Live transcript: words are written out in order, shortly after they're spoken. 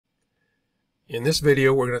In this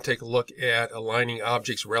video, we're going to take a look at aligning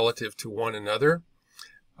objects relative to one another.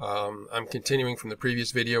 I'm continuing from the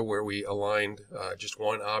previous video where we aligned just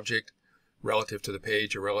one object relative to the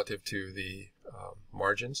page or relative to the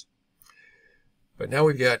margins. But now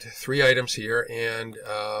we've got three items here, and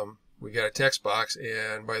we've got a text box.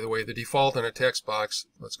 And by the way, the default on a text box,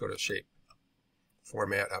 let's go to shape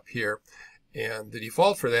format up here. And the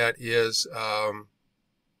default for that is, let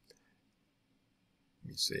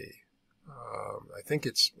me see. I think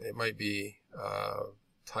it might be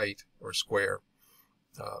tight or square,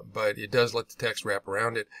 but it does let the text wrap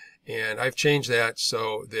around it, and I've changed that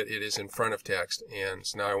so that it is in front of text, and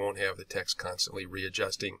so now I won't have the text constantly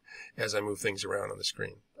readjusting as I move things around on the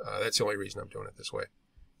screen. That's the only reason I'm doing it this way.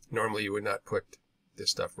 Normally you would not put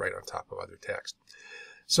this stuff right on top of other text.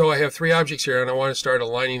 So I have three objects here, and I want to start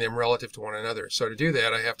aligning them relative to one another. So to do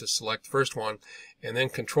that, I have to select the first one, and then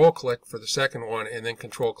control-click for the second one, and then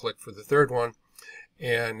control-click for the third one.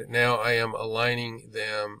 And now I am aligning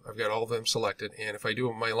them. I've got all of them selected, and if I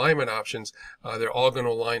do my alignment options, they're all going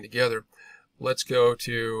to align together. Let's go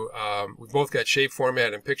to, we've both got shape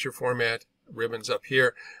format and picture format ribbons up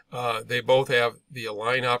here. They both have the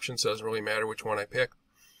align option, so it doesn't really matter which one I pick.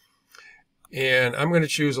 And I'm going to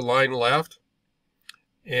choose align left.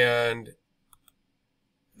 And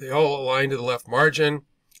they all align to the left margin.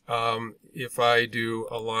 If I do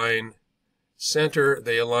align center,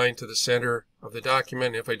 they align to the center of the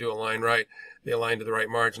document. If I do align right, they align to the right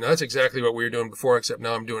margin. Now, that's exactly what we were doing before, except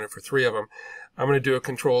now I'm doing it for three of them. I'm going to do a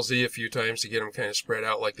Control-Z a few times to get them kind of spread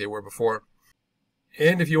out like they were before.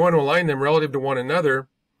 And if you want to align them relative to one another,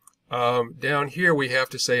 down here we have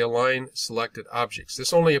to say align selected objects.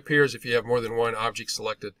 This only appears if you have more than one object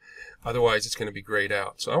selected. Otherwise, it's going to be grayed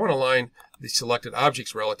out. So I want to align the selected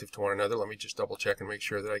objects relative to one another. Let me just double check and make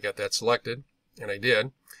sure that I got that selected. And I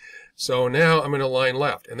did. So now I'm going to align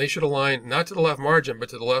left. And they should align not to the left margin, but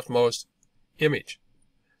to the leftmost image.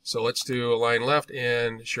 So let's do align left.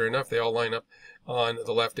 And sure enough, they all line up on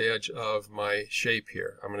the left edge of my shape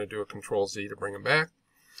here. I'm going to do a Control-Z to bring them back.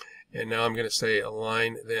 And now I'm going to say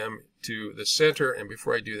align them to the center. And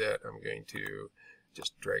before I do that, I'm going to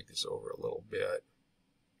just drag this over a little bit.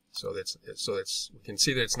 So that's we can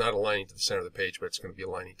see that it's not aligning to the center of the page, but it's going to be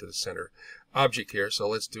aligning to the center object here. So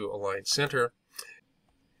let's do align center.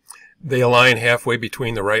 They align halfway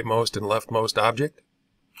between the rightmost and leftmost object.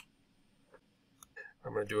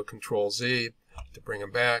 I'm going to do a Control-Z to bring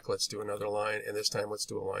them back. Let's do another line, and this time let's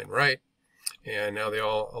do align right. And now they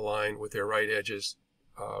all align with their right edges,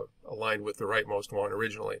 aligned with the rightmost one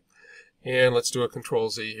originally. And let's do a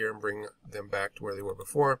Control-Z here and bring them back to where they were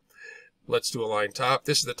before. Let's do align top.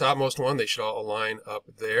 This is the topmost one. They should all align up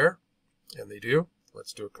there, and they do.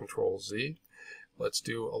 Let's do a Control-Z. Let's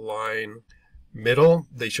do align middle.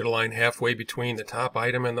 They should align halfway between the top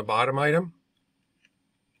item and the bottom item.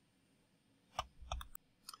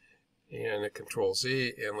 And a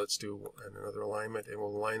Control-Z, and let's do another alignment, and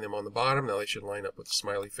we'll align them on the bottom. Now they should line up with the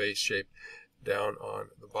smiley face shape down on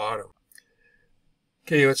the bottom.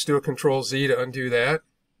 Okay, let's do a Control-Z to undo that.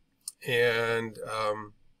 And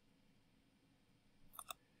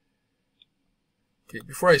okay,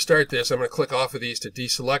 before I start this, I'm going to click off of these to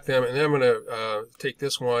deselect them, and then I'm going to take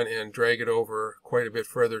this one and drag it over quite a bit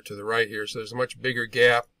further to the right here. So there's a much bigger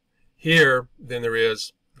gap here than there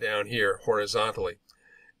is down here horizontally.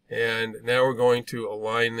 And now we're going to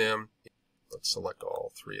align them. Let's select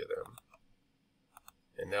all three of them.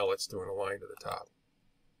 And now let's do an align to the top.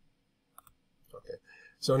 Okay,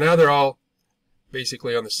 so now they're all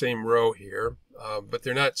basically on the same row here, but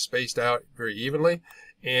they're not spaced out very evenly.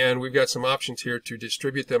 And we've got some options here to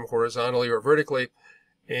distribute them horizontally or vertically.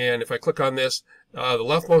 And if I click on this, the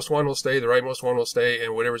leftmost one will stay, the rightmost one will stay,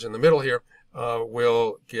 and whatever's in the middle here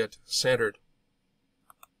will get centered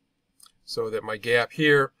so that my gap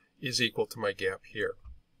here is equal to my gap here.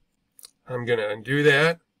 I'm going to undo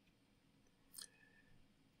that.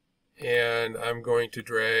 And I'm going to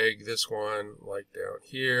drag this one like down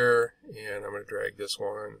here, and I'm going to drag this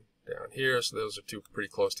one down here. So those are two pretty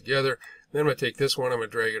close together. Then I'm going to take this one, I'm going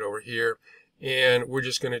to drag it over here, and we're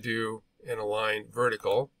just going to do an align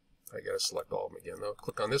vertical. I got to select all of them again though.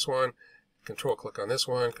 Click on this one, Control click on this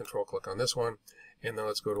one, Control click on this one, and then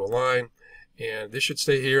let's go to align. And this should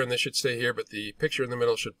stay here, and this should stay here, but the picture in the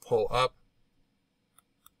middle should pull up,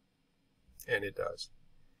 and it does.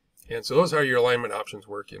 And so those are how your alignment options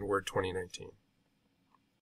work in Word 2019.